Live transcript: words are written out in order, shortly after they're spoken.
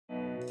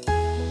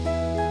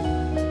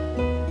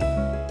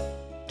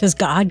Does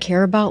God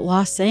care about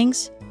lost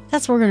things?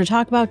 That's what we're going to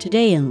talk about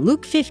today in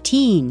Luke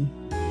 15.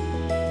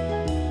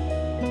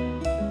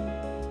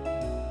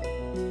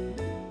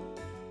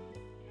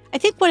 I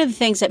think one of the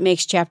things that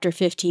makes chapter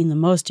 15 the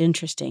most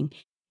interesting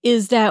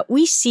is that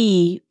we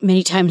see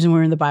many times when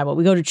we're in the Bible,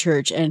 we go to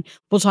church and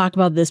we'll talk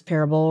about this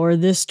parable or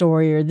this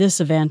story or this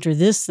event or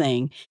this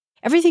thing.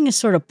 Everything is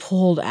sort of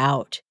pulled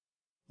out.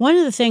 One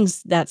of the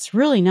things that's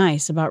really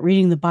nice about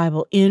reading the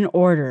Bible in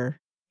order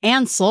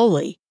and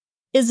slowly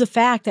is the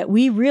fact that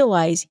we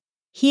realize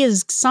he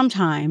is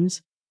sometimes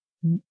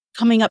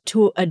coming up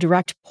to a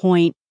direct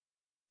point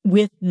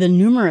with the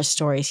numerous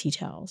stories he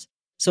tells.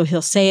 So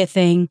he'll say a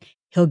thing,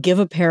 he'll give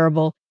a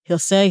parable, he'll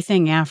say a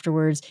thing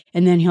afterwards,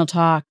 and then he'll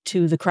talk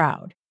to the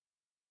crowd.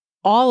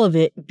 All of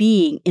it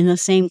being in the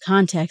same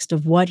context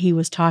of what he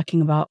was talking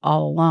about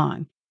all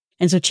along.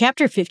 And so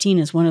chapter 15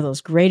 is one of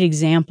those great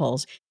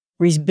examples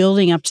where he's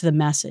building up to the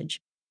message.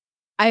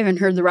 I even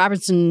heard the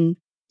Robertson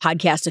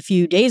podcast a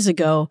few days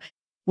ago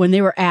when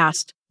they were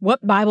asked,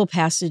 what Bible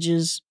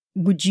passages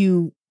would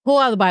you pull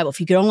out of the Bible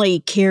if you could only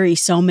carry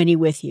so many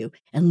with you?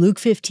 And Luke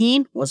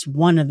 15 was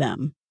one of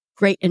them.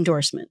 Great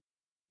endorsement.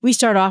 We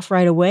start off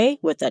right away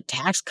with the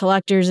tax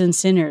collectors and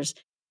sinners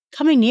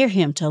coming near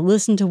him to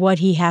listen to what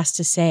he has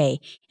to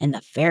say. And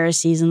the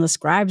Pharisees and the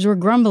scribes were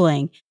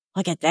grumbling.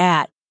 Look at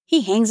that.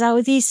 He hangs out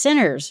with these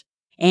sinners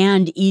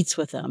and eats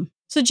with them.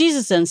 So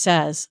Jesus then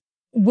says,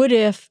 what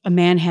if a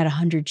man had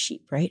 100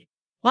 sheep, right?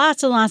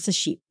 Lots and lots of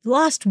sheep.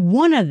 Lost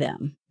one of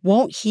them.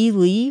 Won't he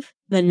leave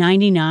the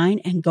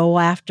 99 and go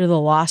after the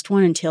lost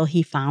one until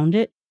he found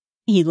it?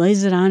 He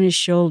lays it on his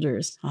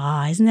shoulders.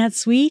 Isn't that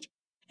sweet?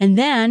 And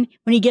then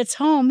when he gets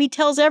home, he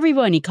tells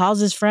everyone. He calls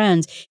his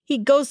friends. He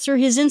goes through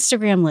his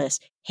Instagram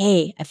list.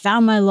 Hey, I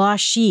found my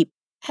lost sheep.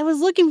 I was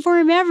looking for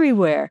him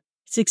everywhere.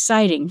 It's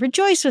exciting.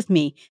 Rejoice with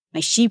me. My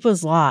sheep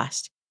was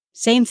lost.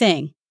 Same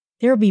thing.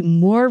 There will be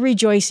more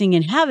rejoicing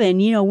in heaven,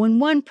 when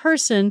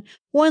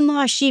one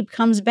lost sheep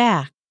comes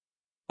back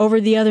over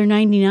the other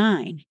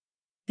 99.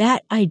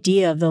 That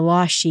idea of the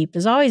lost sheep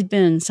has always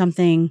been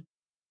something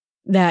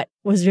that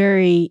was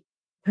very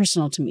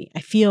personal to me.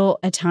 I feel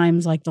at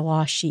times like the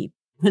lost sheep.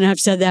 And I've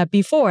said that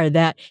before,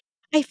 that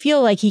I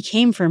feel like he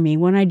came for me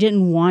when I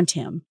didn't want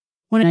him,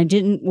 when I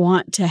didn't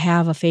want to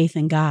have a faith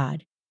in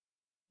God.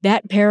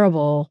 That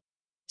parable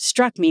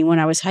struck me when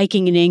I was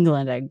hiking in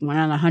England. I went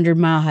on a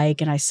 100-mile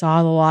hike and I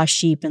saw the lost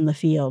sheep in the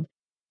field.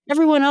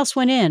 Everyone else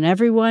went in.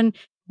 Everyone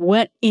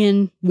went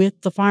in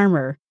with the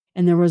farmer.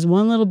 And there was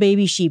one little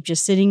baby sheep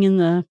just sitting in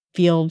the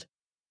field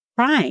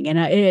crying. And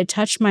it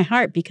touched my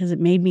heart because it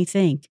made me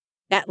think,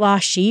 that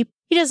lost sheep,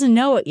 he doesn't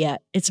know it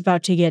yet. It's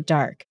about to get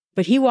dark.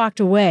 But he walked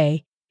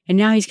away, and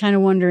now he's kind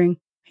of wondering,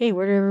 hey,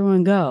 where did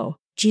everyone go?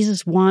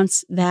 Jesus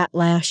wants that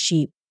last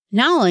sheep.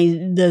 Not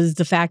only does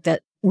the fact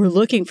that we're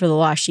looking for the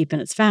lost sheep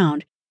and it's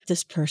found,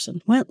 this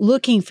person went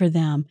looking for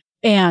them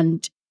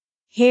and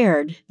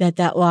cared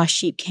that lost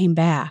sheep came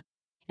back.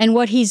 And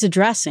what he's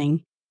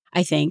addressing,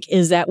 I think,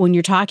 is that when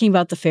you're talking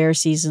about the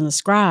Pharisees and the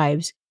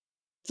scribes,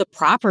 the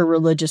proper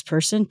religious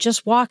person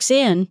just walks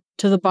in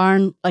to the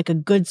barn like a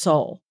good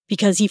soul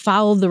because he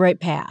followed the right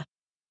path.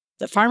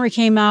 The farmer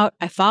came out,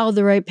 I followed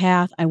the right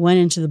path, I went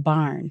into the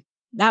barn.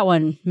 That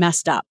one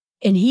messed up.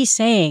 And he's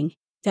saying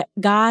that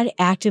God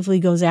actively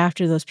goes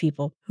after those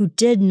people who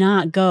did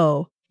not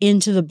go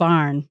into the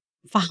barn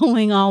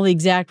following all the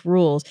exact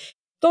rules,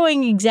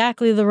 going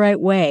exactly the right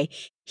way.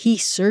 He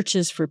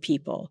searches for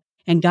people,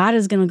 and God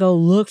is going to go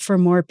look for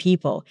more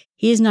people.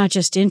 He is not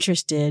just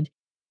interested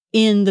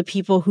in the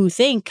people who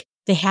think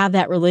they have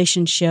that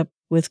relationship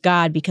with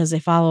God because they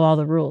follow all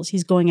the rules.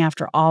 He's going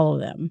after all of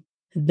them.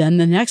 Then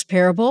the next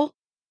parable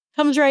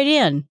comes right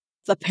in,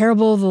 the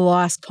parable of the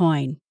lost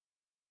coin.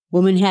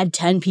 Woman had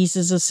 10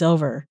 pieces of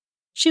silver.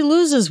 She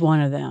loses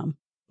one of them.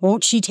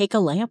 Won't she take a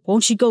lamp?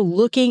 Won't she go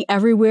looking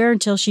everywhere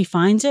until she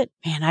finds it?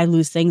 Man, I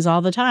lose things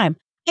all the time.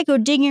 I go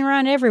digging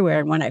around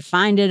everywhere, and when I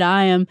find it,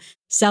 I am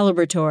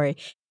celebratory.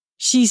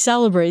 She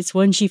celebrates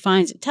when she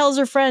finds it, tells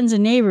her friends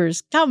and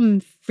neighbors,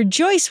 come,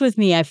 rejoice with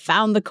me, I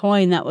found the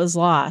coin that was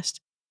lost.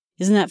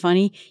 Isn't that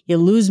funny? You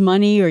lose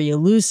money or you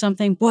lose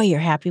something. Boy, you're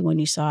happy when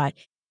you saw it.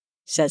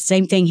 Says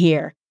same thing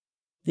here.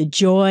 The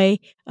joy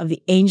of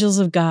the angels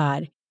of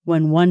God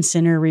when one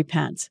sinner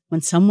repents. When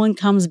someone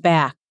comes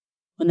back,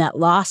 when that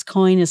lost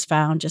coin is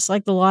found, just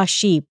like the lost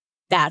sheep,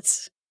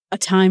 that's a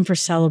time for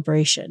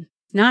celebration.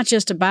 Not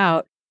just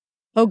about,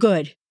 oh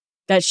good,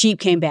 that sheep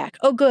came back.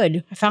 Oh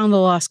good, I found the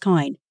lost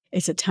coin.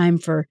 It's a time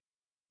for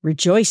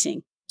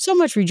rejoicing. So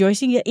much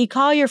rejoicing that you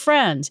call your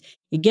friends.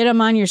 You get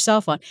them on your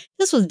cell phone.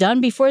 This was done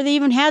before they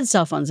even had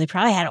cell phones. They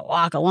probably had to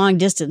walk a long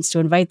distance to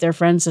invite their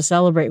friends to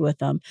celebrate with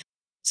them.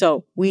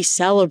 So we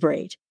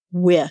celebrate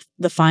with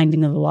the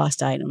finding of the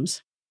lost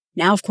items.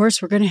 Now, of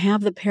course, we're going to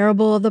have the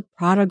parable of the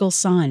prodigal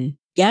son.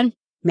 Again,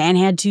 man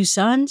had 2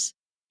 sons.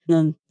 And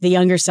then the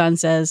younger son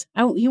says,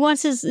 oh, he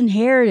wants his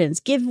inheritance.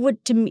 Give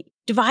what to me.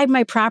 Divide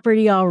my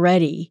property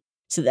already.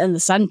 So then the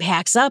son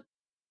packs up,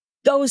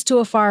 goes to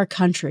a far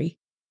country,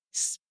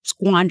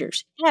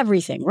 squanders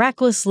everything,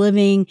 reckless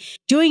living,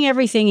 doing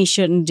everything he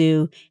shouldn't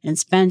do, and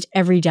spent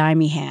every dime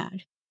he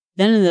had.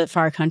 Then in the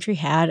far country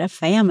had a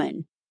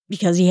famine.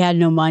 Because he had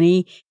no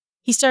money,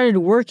 he started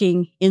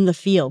working in the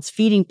fields,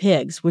 feeding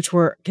pigs, which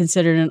were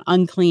considered an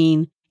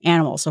unclean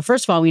animal. So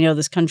first of all, we know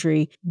this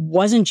country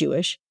wasn't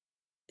Jewish,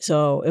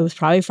 so it was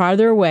probably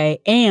farther away,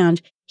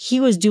 and he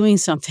was doing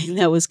something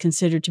that was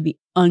considered to be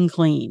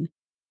unclean.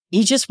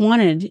 He just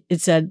wanted,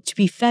 it said, to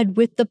be fed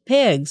with the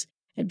pigs,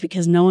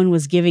 because no one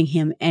was giving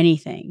him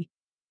anything.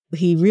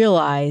 He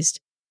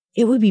realized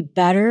it would be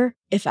better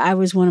if I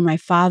was one of my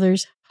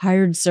father's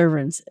hired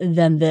servants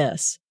than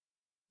this,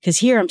 because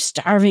here I'm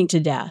starving to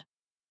death.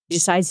 He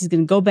decides he's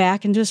going to go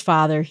back into his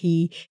father.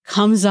 He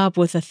comes up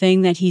with a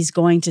thing that he's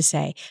going to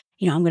say.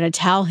 I'm going to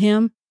tell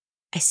him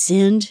I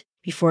sinned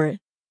before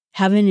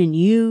heaven and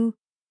you.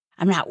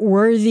 I'm not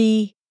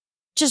worthy.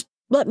 Just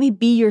let me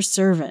be your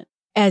servant.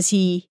 As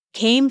he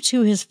came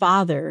to his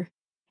father,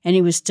 and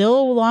he was still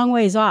a long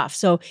ways off.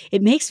 So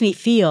it makes me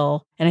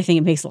feel, and I think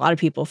it makes a lot of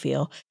people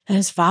feel, that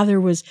his father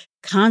was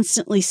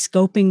constantly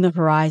scoping the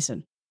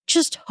horizon,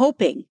 just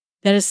hoping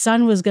that his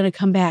son was going to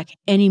come back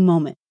any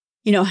moment.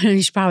 And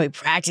he's probably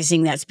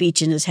practicing that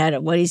speech in his head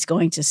of what he's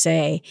going to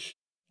say.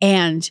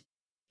 And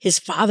his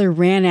father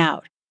ran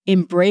out,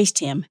 embraced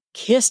him,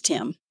 kissed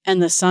him,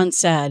 and the son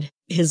said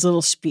his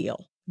little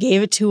spiel,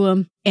 gave it to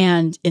him.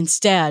 And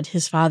instead,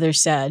 his father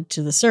said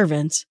to the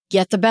servants,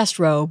 "Get the best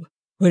robe,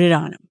 put it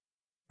on him."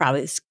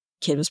 Probably this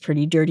kid was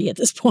pretty dirty at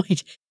this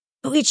point.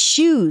 Go get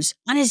shoes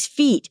on his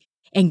feet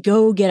and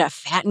go get a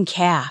fattened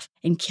calf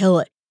and kill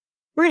it.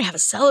 We're going to have a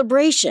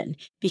celebration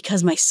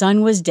because my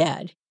son was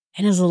dead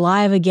and is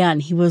alive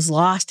again. He was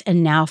lost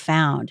and now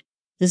found.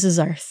 This is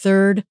our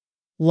third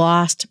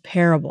lost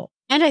parable.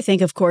 And I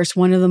think, of course,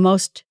 one of the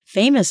most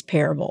famous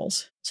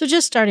parables. So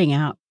just starting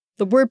out,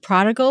 the word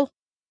prodigal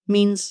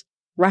means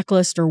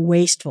reckless or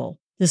wasteful.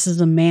 This is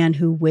a man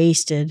who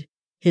wasted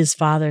his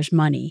father's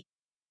money.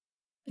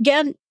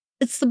 Again,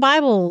 it's the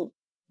Bible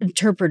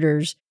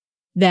interpreters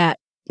that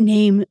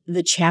name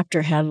the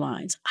chapter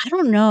headlines. I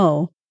don't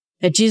know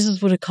that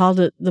Jesus would have called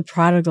it the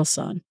prodigal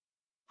son,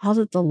 called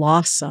it the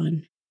lost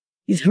son,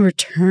 the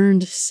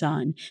returned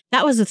son.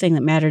 That was the thing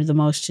that mattered the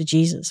most to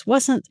Jesus.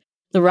 Wasn't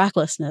the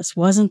recklessness,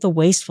 wasn't the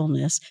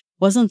wastefulness,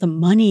 wasn't the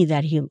money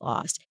that he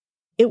lost.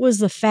 It was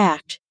the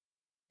fact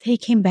that he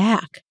came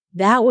back.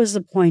 That was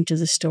the point of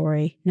the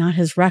story, not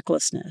his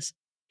recklessness.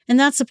 And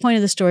that's the point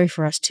of the story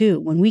for us too.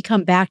 When we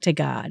come back to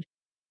God,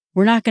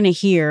 we're not going to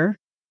hear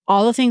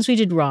all the things we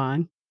did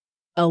wrong,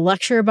 a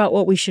lecture about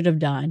what we should have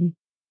done,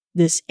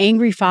 this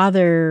angry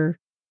father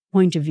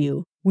point of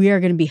view. We are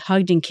going to be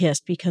hugged and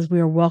kissed because we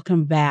are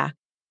welcomed back.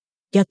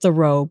 Get the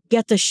robe,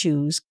 get the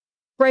shoes,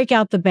 break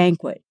out the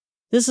banquet.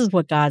 This is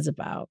what God's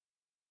about.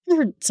 I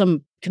heard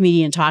some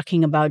comedian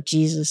talking about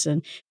Jesus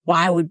and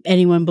why would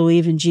anyone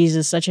believe in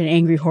Jesus, such an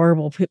angry,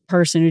 horrible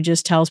person who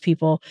just tells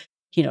people,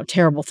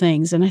 terrible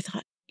things. And I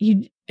thought,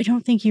 I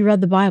don't think you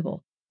read the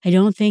Bible. I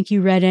don't think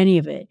you read any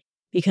of it.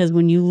 Because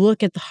when you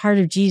look at the heart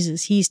of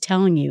Jesus, he's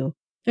telling you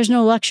there's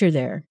no lecture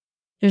there.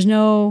 There's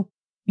no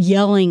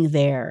yelling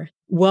there,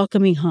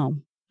 welcoming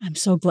home. I'm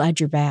so glad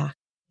you're back.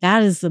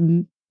 That is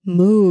the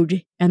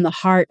mood and the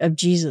heart of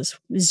Jesus,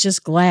 is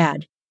just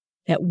glad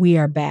that we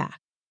are back.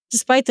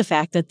 Despite the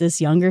fact that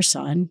this younger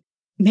son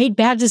made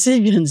bad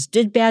decisions,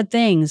 did bad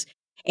things,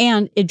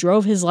 and it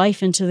drove his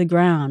life into the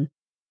ground.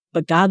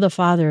 But God the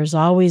Father is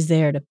always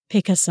there to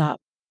pick us up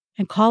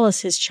and call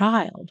us his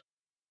child.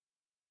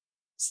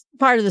 It's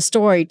part of the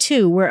story,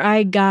 too, where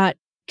I got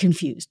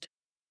confused.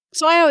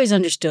 So I always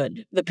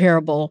understood the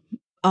parable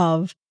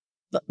of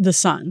the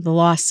son, the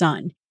lost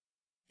son.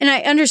 And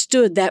I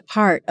understood that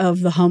part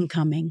of the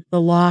homecoming,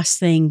 the lost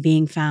thing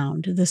being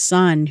found, the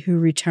son who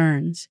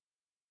returns.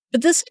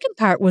 But the second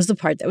part was the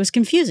part that was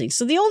confusing.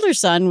 So the older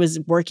son was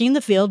working in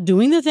the field,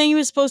 doing the thing he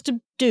was supposed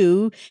to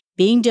do,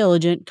 being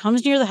diligent,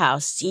 comes near the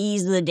house,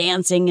 sees the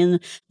dancing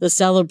and the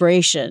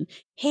celebration.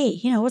 Hey,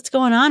 what's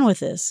going on with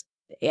this?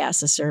 He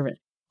asked the servant.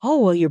 Oh,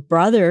 well, your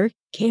brother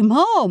came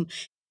home.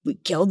 We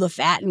killed the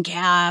fattened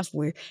calf.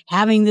 We're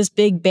having this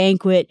big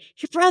banquet.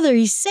 Your brother,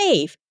 he's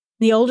safe.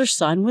 The older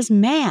son was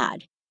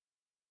mad.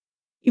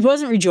 He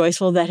wasn't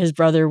rejoiceful that his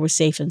brother was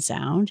safe and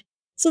sound.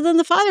 So then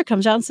the father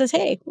comes out and says,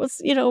 hey,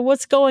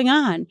 what's going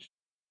on?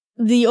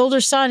 The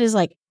older son is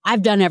like,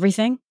 I've done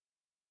everything.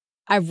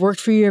 I've worked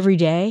for you every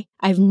day.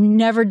 I've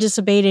never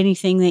disobeyed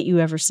anything that you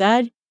ever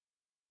said.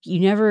 You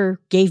never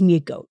gave me a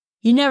goat.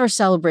 You never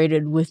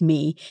celebrated with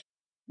me.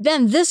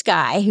 Then this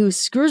guy who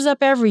screws up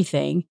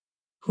everything,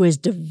 who has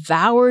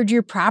devoured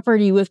your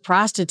property with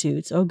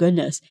prostitutes. Oh,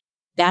 goodness.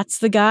 That's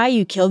the guy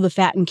you killed the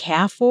fattened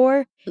calf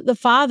for? The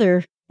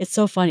father, it's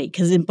so funny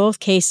because in both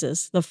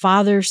cases, the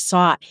father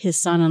sought his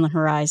son on the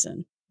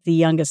horizon, the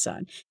youngest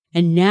son.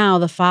 And now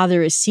the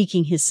father is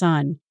seeking his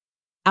son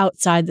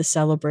outside the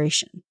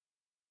celebration.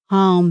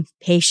 Calm,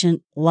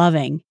 patient,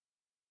 loving.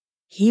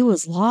 He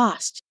was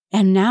lost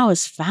and now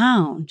is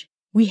found.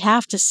 We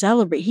have to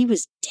celebrate. He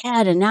was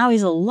dead and now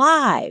he's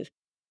alive.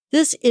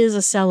 This is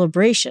a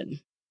celebration.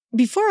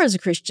 Before I was a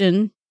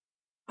Christian,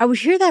 I would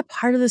hear that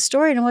part of the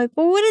story and I'm like,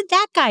 well, what did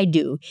that guy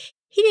do?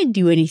 He didn't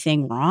do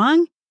anything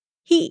wrong.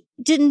 He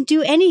didn't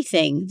do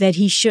anything that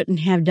he shouldn't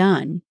have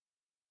done.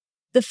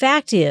 The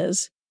fact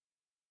is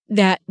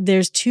that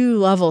there's two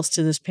levels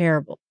to this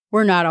parable.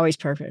 We're not always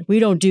perfect. We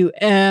don't do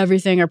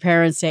everything our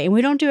parents say, and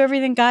we don't do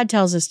everything God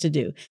tells us to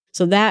do.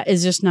 So that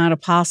is just not a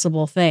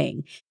possible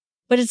thing.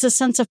 But it's a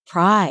sense of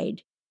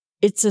pride.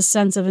 It's a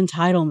sense of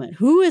entitlement.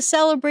 Who is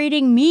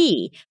celebrating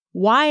me?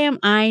 Why am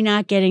I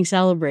not getting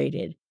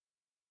celebrated?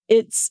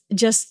 It's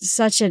just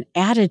such an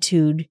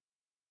attitude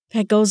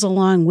that goes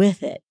along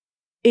with it.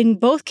 In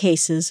both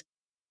cases,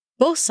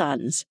 both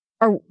sons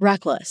are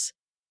reckless.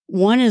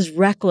 One is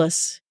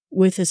reckless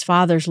with his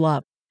father's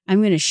love. I'm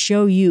going to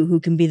show you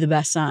who can be the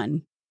best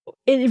son.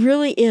 It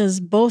really is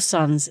both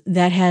sons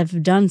that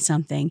have done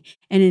something.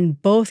 And in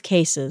both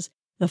cases,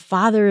 the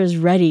father is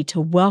ready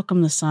to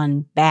welcome the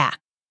son back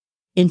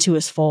into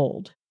his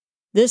fold.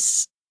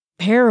 This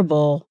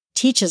parable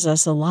teaches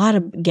us a lot,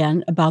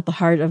 again, about the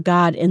heart of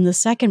God in the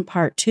second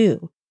part,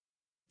 too.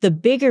 The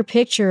bigger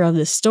picture of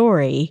the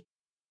story,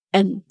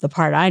 and the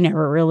part I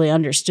never really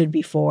understood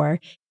before,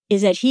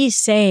 is that he's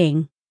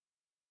saying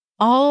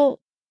all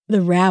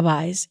the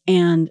rabbis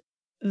and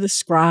the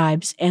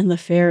scribes and the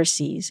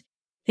Pharisees,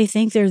 they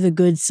think they're the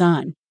good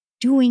son,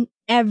 doing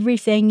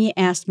everything you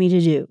asked me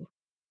to do,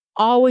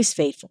 always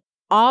faithful,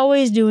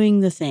 always doing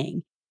the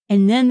thing.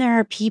 And then there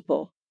are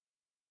people,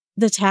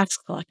 the tax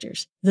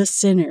collectors, the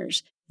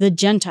sinners, the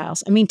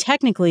Gentiles. I mean,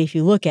 technically, if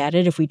you look at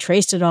it, if we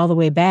traced it all the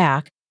way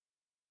back,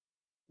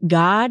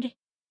 God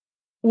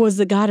was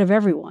the God of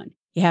everyone.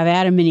 You have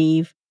Adam and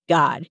Eve,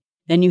 God.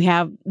 Then you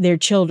have their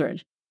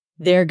children,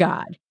 their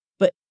God.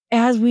 But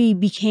as we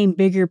became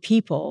bigger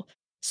people,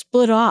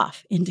 split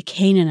off into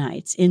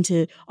Canaanites,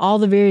 into all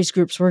the various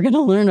groups we're going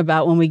to learn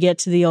about when we get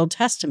to the Old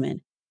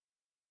Testament.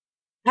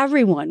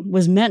 Everyone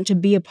was meant to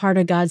be a part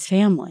of God's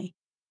family.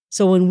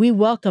 So when we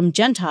welcome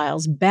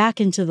Gentiles back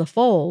into the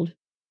fold,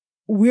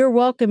 we're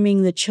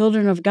welcoming the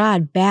children of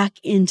God back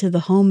into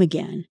the home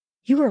again.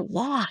 You were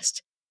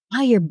lost.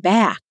 Now you're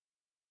back.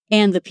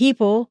 And the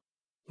people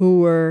who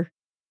were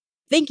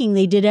thinking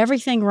they did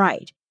everything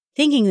right,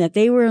 thinking that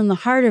they were in the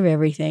heart of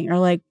everything, are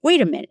like,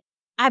 wait a minute,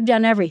 I've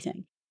done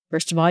everything.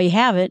 First of all, you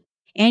haven't,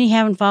 and you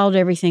haven't followed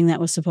everything that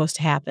was supposed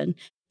to happen.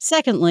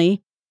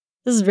 Secondly,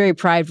 this is very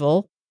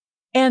prideful.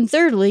 And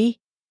thirdly,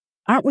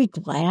 aren't we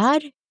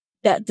glad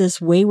that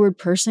this wayward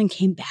person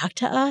came back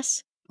to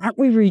us? Aren't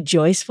we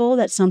rejoiceful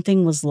that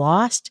something was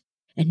lost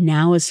and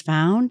now is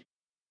found?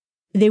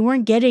 They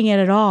weren't getting it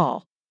at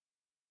all,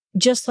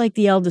 just like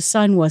the eldest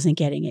son wasn't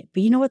getting it.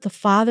 But you know what? The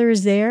father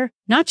is there,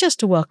 not just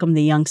to welcome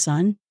the young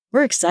son.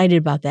 We're excited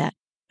about that,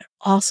 but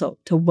also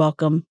to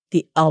welcome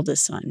the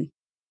eldest son.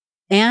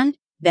 And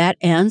that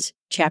ends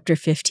chapter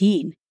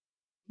 15.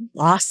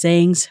 Lost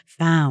sayings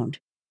found.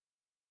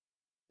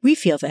 We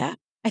feel that.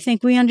 I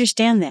think we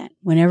understand that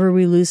whenever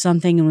we lose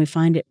something and we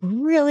find it, we're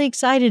really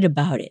excited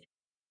about it.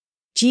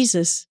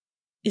 Jesus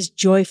is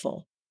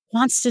joyful,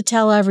 wants to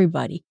tell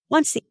everybody,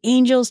 wants the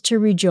angels to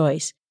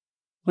rejoice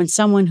when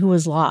someone who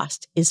was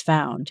lost is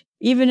found,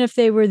 even if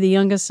they were the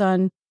youngest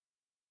son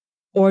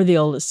or the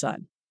oldest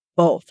son.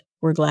 Both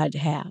we're glad to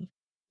have.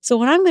 So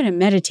what I'm going to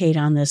meditate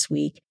on this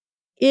week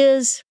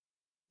is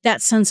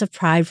that sense of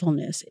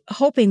pridefulness,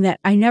 hoping that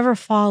I never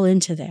fall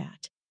into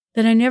that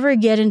I never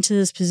get into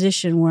this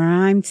position where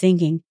I'm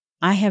thinking,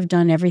 I have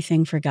done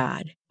everything for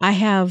God. I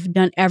have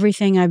done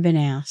everything I've been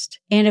asked.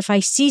 And if I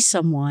see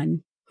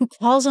someone who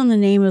calls on the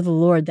name of the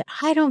Lord that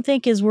I don't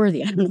think is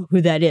worthy, I don't know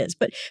who that is,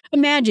 but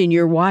imagine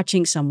you're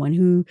watching someone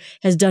who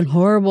has done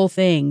horrible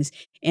things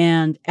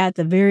and at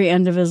the very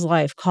end of his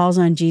life calls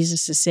on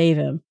Jesus to save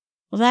him.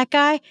 Well, that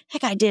guy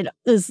did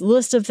this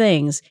list of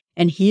things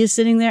and he is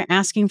sitting there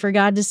asking for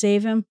God to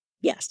save him.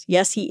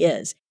 Yes, he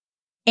is.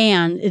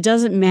 And it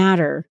doesn't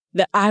matter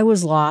that I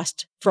was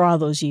lost for all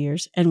those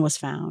years and was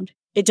found.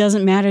 It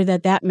doesn't matter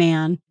that that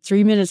man,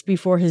 3 minutes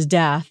before his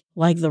death,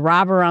 like the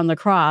robber on the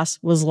cross,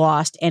 was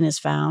lost and is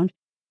found,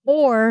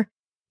 or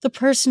the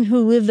person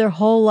who lived their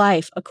whole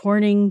life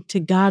according to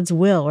God's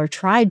will or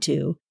tried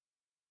to,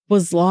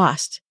 was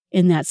lost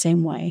in that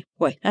same way.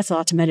 Boy, that's a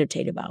lot to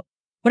meditate about.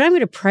 What I'm going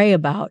to pray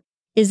about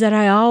is that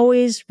I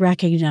always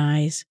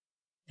recognize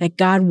that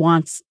God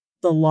wants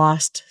the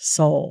lost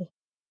soul,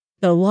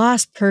 the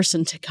lost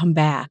person to come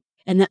back,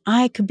 and that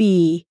I could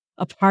be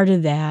a part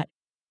of that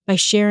by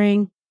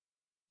sharing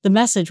the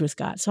message with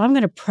God. So I'm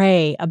going to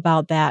pray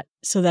about that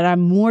so that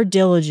I'm more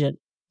diligent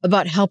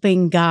about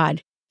helping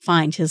God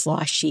find his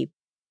lost sheep.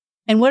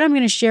 And what I'm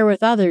going to share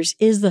with others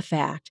is the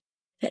fact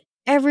that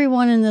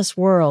everyone in this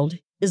world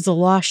is the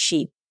lost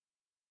sheep,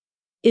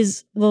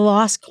 is the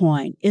lost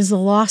coin, is the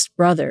lost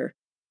brother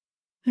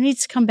who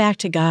needs to come back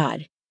to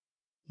God.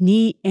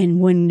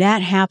 And when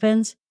that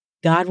happens,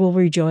 God will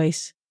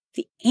rejoice.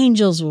 The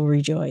angels will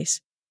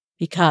rejoice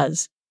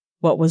because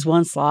what was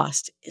once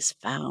lost is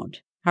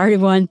found. All right,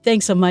 everyone.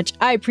 Thanks so much.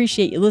 I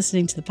appreciate you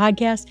listening to the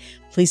podcast.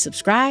 Please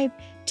subscribe.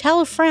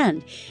 Tell a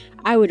friend.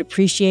 I would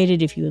appreciate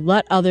it if you would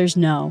let others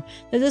know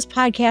that this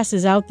podcast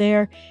is out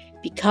there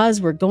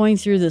because we're going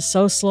through this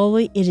so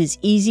slowly, it is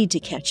easy to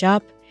catch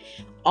up.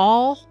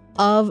 All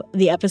of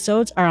the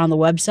episodes are on the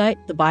website,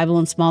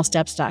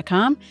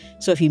 thebibleinsmallsteps.com.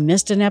 So if you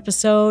missed an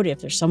episode, if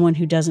there's someone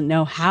who doesn't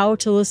know how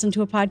to listen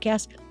to a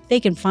podcast, they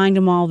can find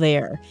them all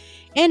there.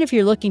 And if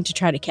you're looking to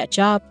try to catch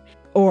up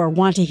or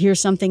want to hear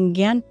something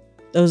again,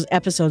 those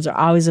episodes are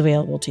always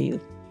available to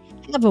you.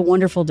 Have a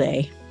wonderful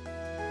day.